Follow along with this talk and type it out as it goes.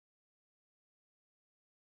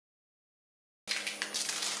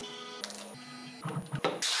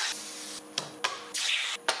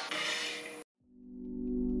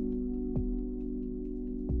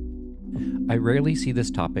I rarely see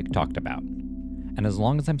this topic talked about, and as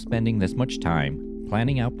long as I'm spending this much time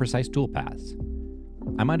planning out precise toolpaths,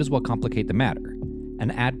 I might as well complicate the matter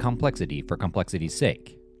and add complexity for complexity's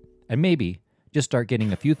sake, and maybe just start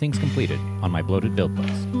getting a few things completed on my bloated build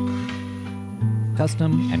list.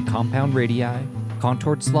 Custom and compound radii,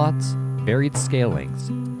 contoured slots, varied scale lengths,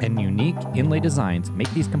 and unique inlay designs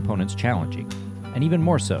make these components challenging, and even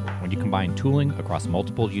more so when you combine tooling across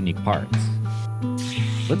multiple unique parts.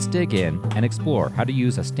 Let's dig in and explore how to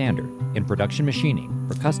use a standard in production machining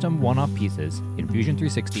for custom one-off pieces in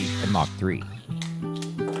Fusion360 and Mach3.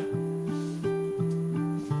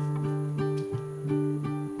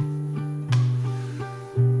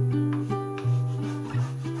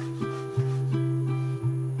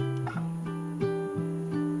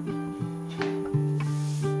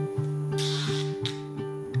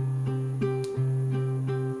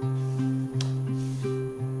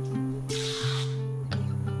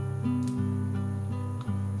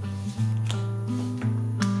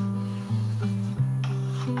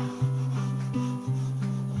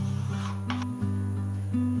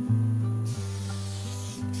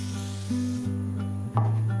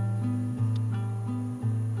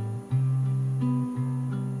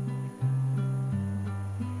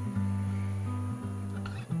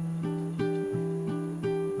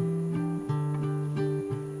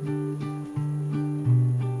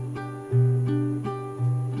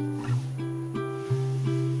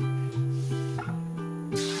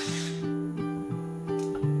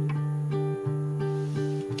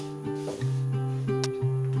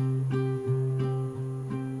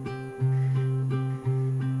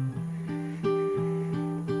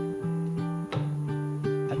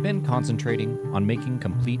 I've been concentrating on making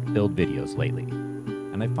complete build videos lately,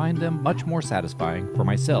 and I find them much more satisfying for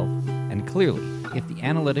myself, and clearly, if the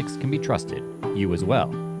analytics can be trusted, you as well.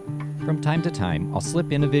 From time to time, I'll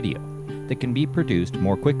slip in a video that can be produced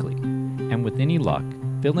more quickly, and with any luck,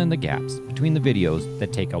 fill in the gaps between the videos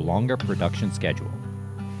that take a longer production schedule.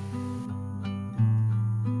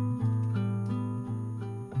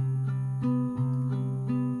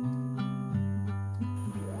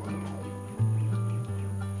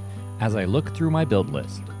 As I look through my build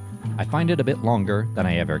list, I find it a bit longer than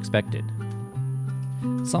I ever expected.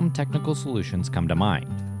 Some technical solutions come to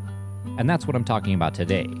mind, and that's what I'm talking about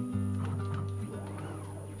today.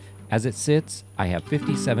 As it sits, I have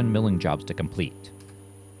 57 milling jobs to complete.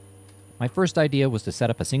 My first idea was to set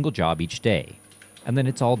up a single job each day, and then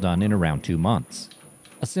it's all done in around 2 months.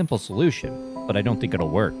 A simple solution, but I don't think it'll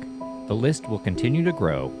work. The list will continue to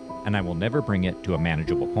grow, and I will never bring it to a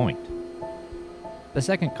manageable point. The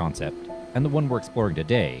second concept, and the one we're exploring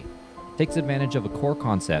today, takes advantage of a core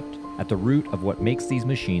concept at the root of what makes these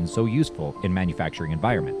machines so useful in manufacturing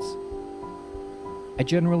environments. I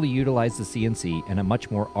generally utilize the CNC in a much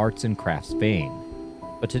more arts and crafts vein,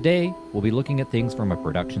 but today we'll be looking at things from a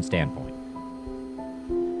production standpoint.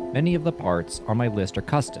 Many of the parts on my list are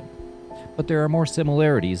custom, but there are more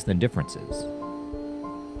similarities than differences.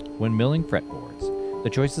 When milling fretboards, the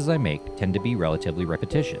choices I make tend to be relatively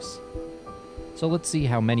repetitious. So let's see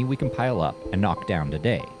how many we can pile up and knock down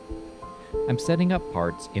today. I'm setting up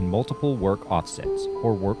parts in multiple work offsets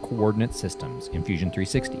or work coordinate systems in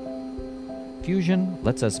Fusion360. Fusion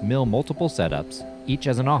lets us mill multiple setups, each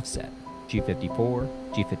as an offset, G54,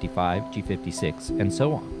 G55, G56, and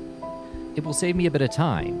so on. It will save me a bit of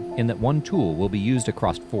time in that one tool will be used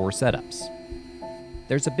across 4 setups.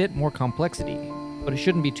 There's a bit more complexity, but it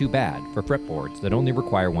shouldn't be too bad for fretboards that only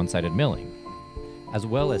require one-sided milling, as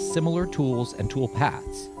well as similar tools and tool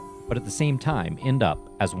paths, but at the same time end up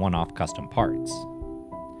as one-off custom parts.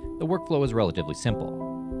 The workflow is relatively simple.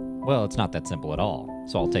 Well, it's not that simple at all,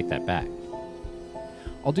 so I'll take that back.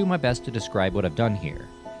 I'll do my best to describe what I've done here,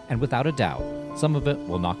 and without a doubt, some of it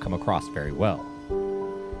will not come across very well.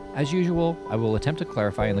 As usual, I will attempt to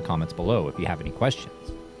clarify in the comments below if you have any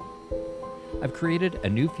questions. I've created a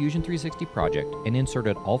new Fusion360 project and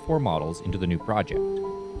inserted all 4 models into the new project.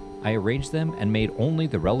 I arranged them and made only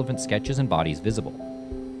the relevant sketches and bodies visible.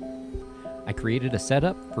 I created a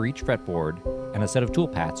setup for each fretboard and a set of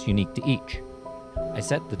toolpaths unique to each. I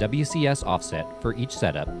set the WCS offset for each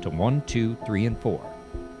setup to 1, 2, 3, and 4,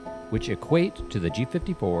 which equate to the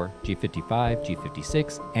G54, G55,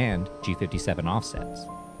 G56, and G57 offsets.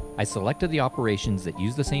 I selected the operations that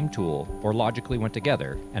use the same tool or logically went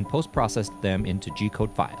together and post-processed them into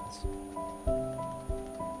G-code files.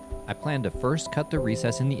 I plan to first cut the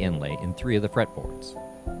recess in the inlay in 3 of the fretboards,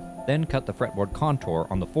 then cut the fretboard contour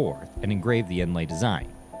on the 4th and engrave the inlay design.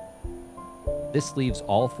 This leaves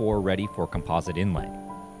all 4 ready for composite inlay.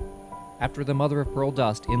 After the mother of pearl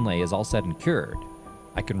dust inlay is all set and cured,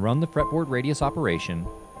 I can run the fretboard radius operation,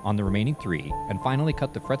 on the remaining 3 and finally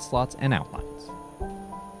cut the fret slots and outlines.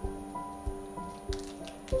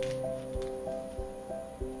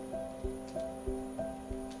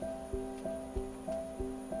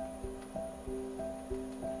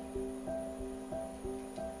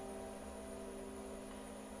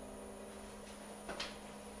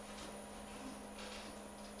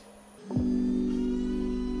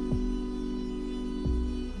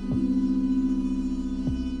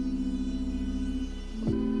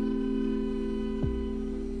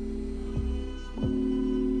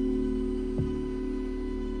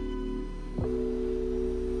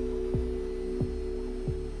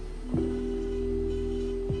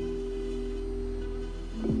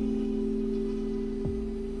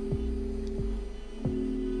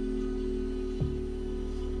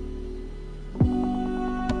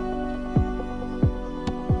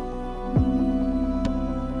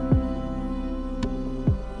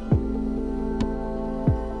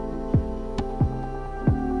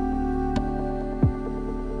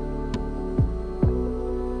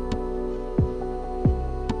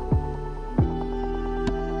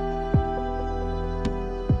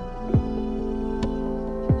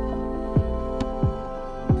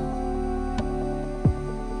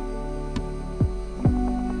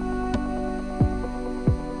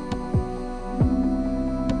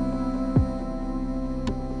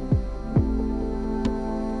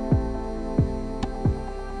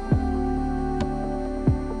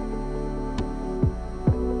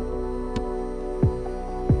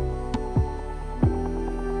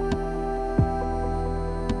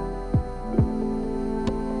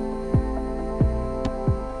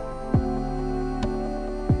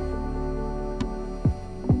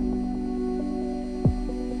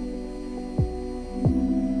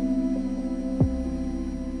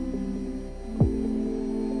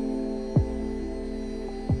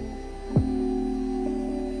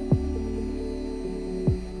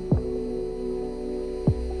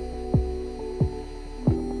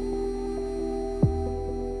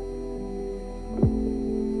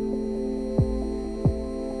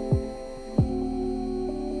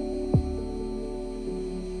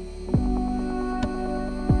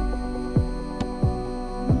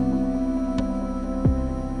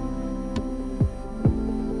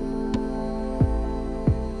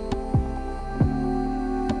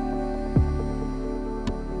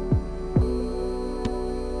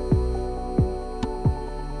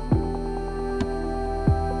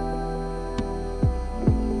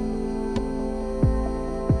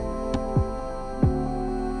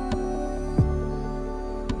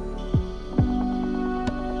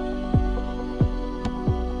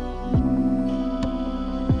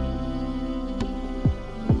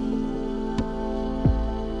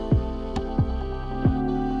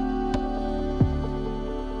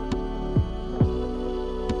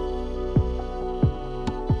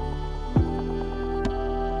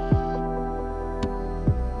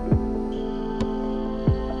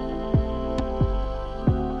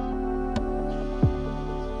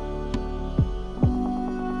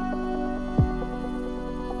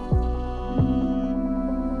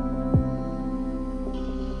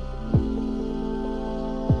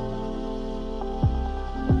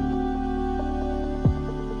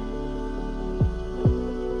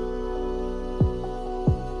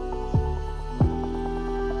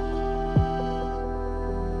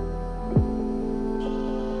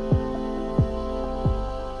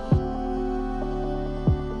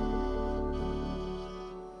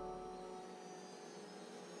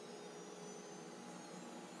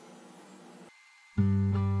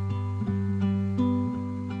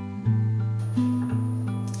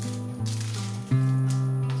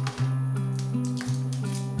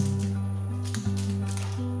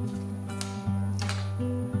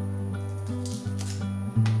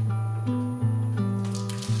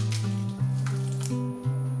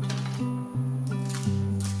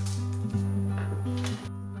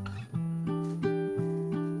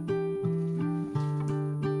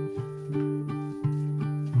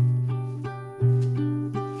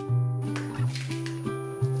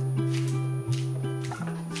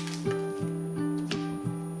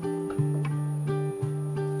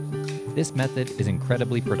 This method is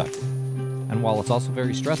incredibly productive, and while it's also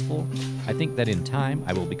very stressful, I think that in time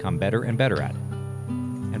I will become better and better at it.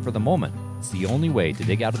 And for the moment, it's the only way to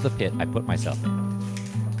dig out of the pit I put myself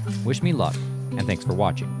in. Wish me luck, and thanks for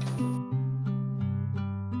watching.